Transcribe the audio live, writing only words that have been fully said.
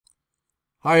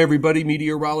Hi, everybody.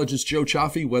 Meteorologist Joe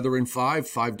Cioffi, weather in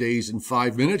 5 days in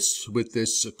 5 minutes with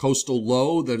this coastal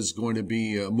low that is going to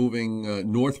be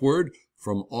moving northward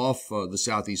from off the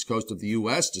southeast coast of the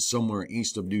U.S. to somewhere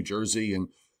east of New Jersey and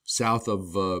south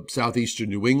of southeastern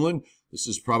New England. This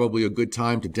is probably a good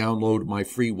time to download my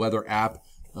free weather app,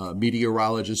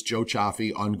 Meteorologist Joe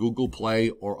Cioffi, on Google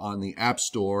Play or on the App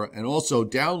Store, and also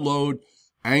download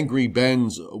Angry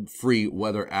Ben's free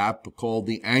weather app called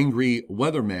the Angry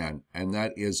Weatherman, and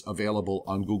that is available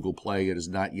on Google Play. It is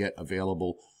not yet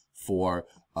available for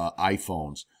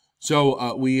iPhones.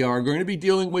 So we are going to be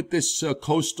dealing with this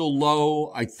coastal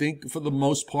low. I think for the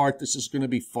most part, this is going to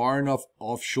be far enough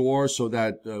offshore so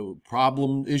that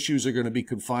issues are going to be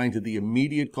confined to the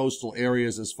immediate coastal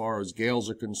areas as far as gales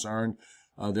are concerned.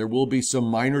 There will be some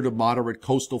minor to moderate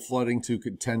coastal flooding to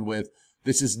contend with.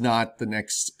 This is not the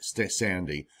next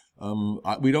Sandy.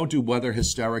 We don't do weather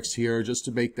hysterics here, just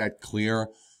to make that clear.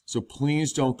 So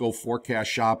please don't go forecast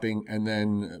shopping and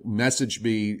then message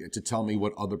me to tell me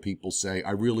what other people say.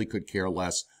 I really could care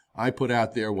less. I put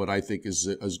out there what I think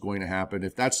is going to happen.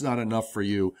 If that's not enough for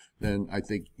you, then I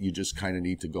think you just kind of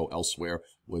need to go elsewhere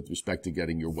with respect to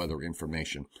getting your weather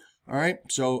information. All right,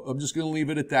 so I'm just going to leave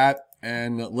it at that,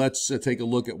 and let's take a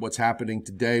look at what's happening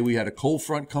today. We had a cold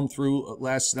front come through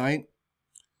last night.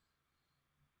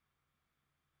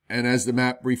 And as the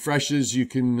map refreshes, you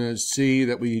can see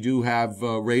that we do have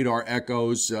radar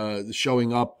echoes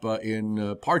showing up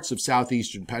in parts of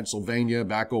southeastern Pennsylvania,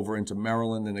 back over into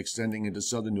Maryland and extending into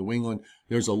southern New England.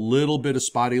 There's a little bit of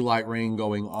spotty light rain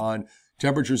going on.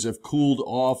 Temperatures have cooled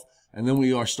off, and then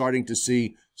we are starting to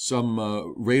see some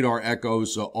radar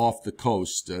echoes off the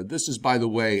coast. This is, by the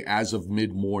way, as of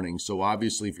mid-morning. So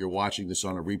obviously, if you're watching this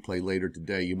on a replay later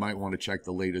today, you might want to check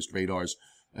the latest radars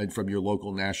and from your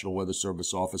local National Weather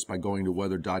Service office by going to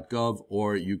weather.gov,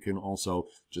 or you can also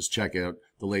just check out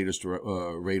the latest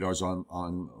radars on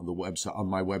the website, on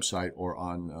my website, or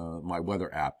on my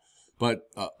weather app. But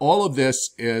all of this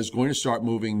is going to start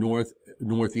moving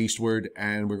northeastward,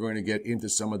 and we're going to get into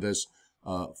some of this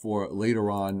for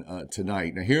later on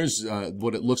tonight. Now, here's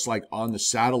what it looks like on the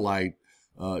satellite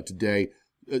today.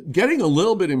 Getting a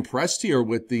little bit impressed here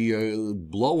with the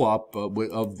blow up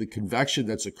of the convection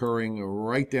that's occurring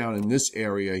right down in this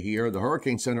area here. The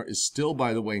Hurricane Center is still,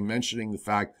 by the way, mentioning the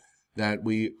fact that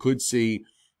we could see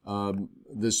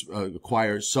this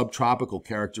acquire subtropical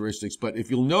characteristics. But if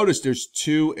you'll notice, there's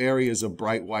two areas of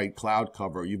bright white cloud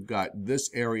cover. You've got this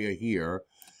area here,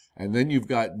 and then you've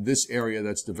got this area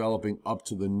that's developing up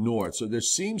to the north. So there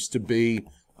seems to be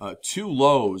two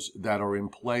lows that are in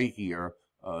play here.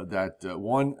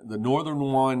 One, the northern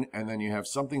one, and then you have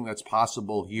something that's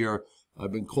possible here.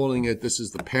 I've been calling it, this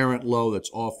is the parent low that's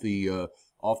off the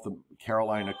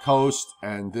Carolina coast,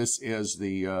 and this is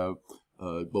the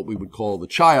what we would call the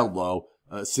child low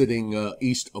sitting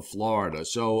east of Florida.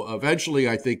 So eventually,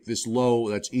 I think this low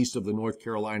that's east of the North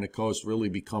Carolina coast really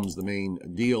becomes the main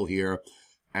deal here,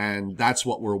 and that's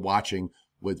what we're watching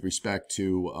with respect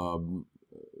to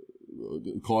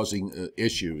causing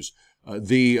issues.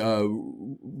 The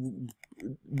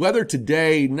weather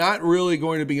today, not really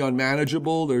going to be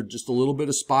unmanageable. There's just a little bit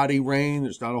of spotty rain.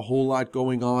 There's not a whole lot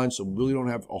going on, so we really don't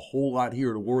have a whole lot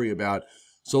here to worry about.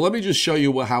 So let me just show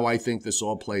you how I think this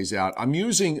all plays out. I'm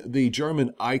using the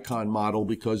German icon model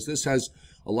because this has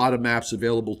a lot of maps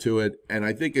available to it, and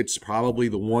I think it's probably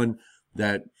the one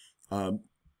that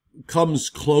comes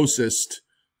closest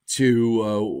to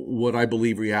what I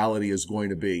believe reality is going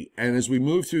to be. And as we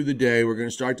move through the day, we're going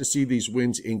to start to see these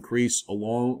winds increase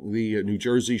along the New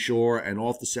Jersey shore and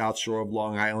off the south shore of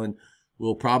Long Island.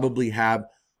 We'll probably have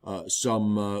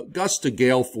some gusts to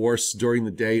gale force during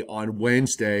the day on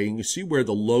Wednesday. And you see where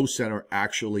the low center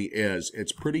actually is.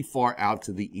 It's pretty far out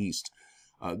to the east.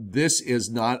 This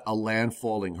is not a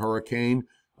landfalling hurricane.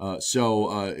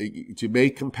 So to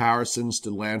make comparisons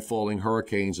to landfalling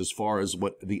hurricanes as far as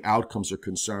what the outcomes are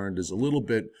concerned is a little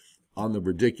bit on the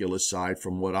ridiculous side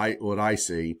from what I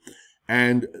see.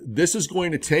 And this is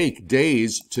going to take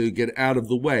days to get out of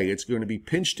the way. It's going to be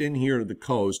pinched in here to the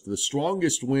coast. The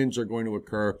strongest winds are going to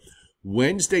occur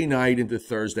Wednesday night into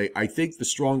Thursday. I think the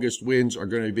strongest winds are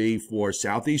going to be for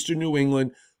southeastern New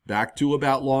England, back to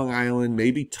about Long Island,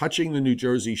 maybe touching the New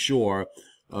Jersey shore.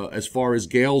 As far as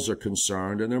gales are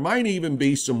concerned, and there might even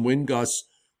be some wind gusts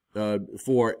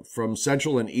from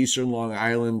central and eastern Long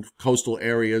Island coastal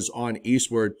areas on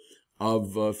eastward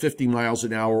of 50 miles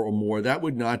an hour or more. That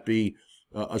would not be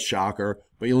a shocker.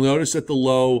 But you'll notice that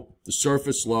the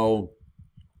surface low,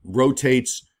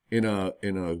 rotates in a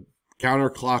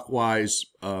counterclockwise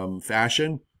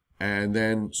fashion, and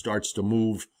then starts to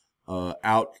move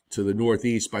out to the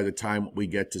northeast by the time we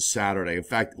get to Saturday. In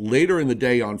fact, later in the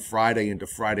day on Friday into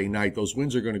Friday night, those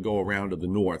winds are going to go around to the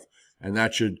north, and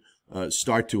that should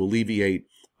start to alleviate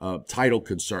tidal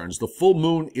concerns. The full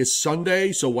moon is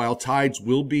Sunday, so while tides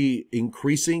will be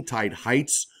increasing, tide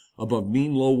heights above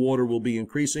mean low water will be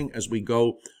increasing as we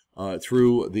go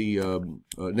through the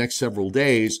next several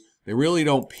days. They really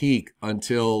don't peak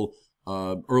until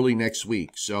early next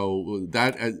week, so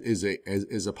that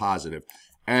is a positive.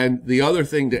 And the other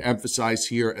thing to emphasize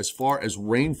here, as far as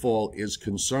rainfall is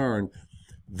concerned,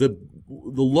 the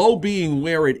low being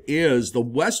where it is, the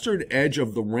western edge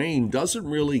of the rain doesn't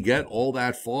really get all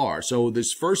that far. So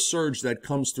this first surge that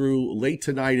comes through late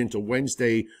tonight into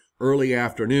Wednesday, early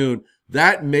afternoon,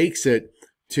 that makes it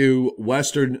to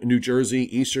western New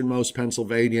Jersey, easternmost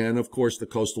Pennsylvania, and of course the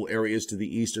coastal areas to the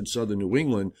east and southern New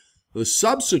England. The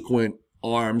subsequent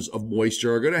arms of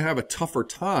moisture are going to have a tougher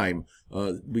time.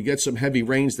 We get some heavy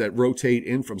rains that rotate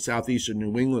in from southeastern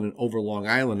New England and over Long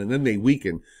Island, and then they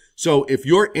weaken. So if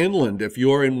you're inland, if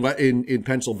you're in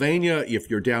Pennsylvania, if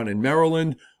you're down in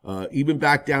Maryland, even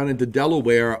back down into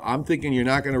Delaware, I'm thinking you're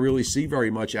not going to really see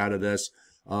very much out of this.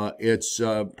 It's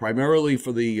primarily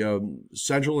for the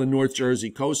central and North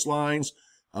Jersey coastlines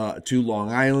to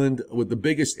Long Island, with the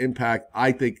biggest impact,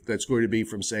 I think, that's going to be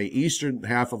from, say, eastern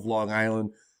half of Long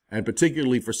Island, and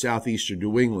particularly for southeastern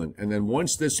New England. And then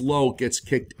once this low gets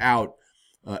kicked out,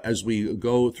 as we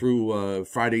go through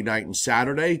Friday night and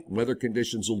Saturday, weather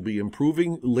conditions will be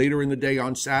improving later in the day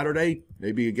on Saturday.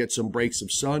 Maybe you get some breaks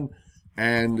of sun,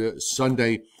 and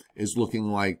Sunday is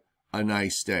looking like a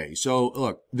nice day. So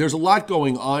look, there's a lot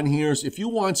going on here. So if you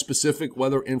want specific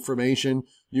weather information,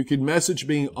 you can message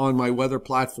me on my weather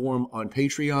platform on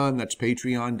Patreon. That's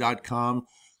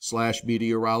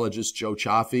patreon.com/meteorologist Joe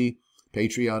Cioffi.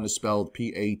 Patreon is spelled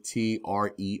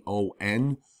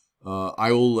Patreon.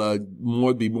 I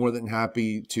will be more than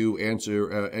happy to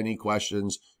answer any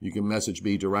questions. You can message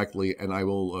me directly, and I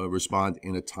will respond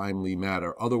in a timely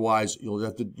manner. Otherwise,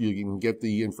 you can get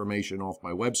the information off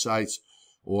my websites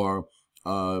or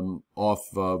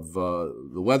off of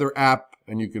the weather app,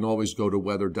 and you can always go to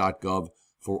weather.gov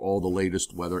for all the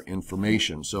latest weather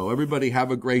information. So everybody have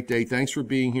a great day. Thanks for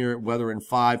being here at Weather in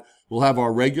 5. We'll have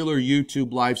our regular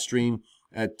YouTube live stream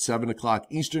at 7 o'clock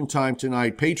Eastern time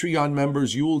tonight. Patreon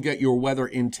members, you will get your Weather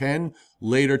in 10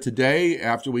 later today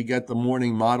after we get the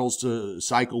morning models to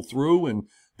cycle through and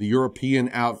the European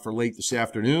out for late this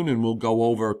afternoon, and we'll go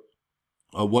over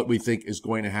what we think is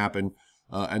going to happen.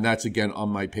 And that's, again, on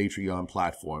my Patreon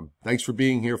platform. Thanks for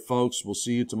being here, folks. We'll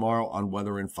see you tomorrow on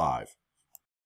Weather in 5.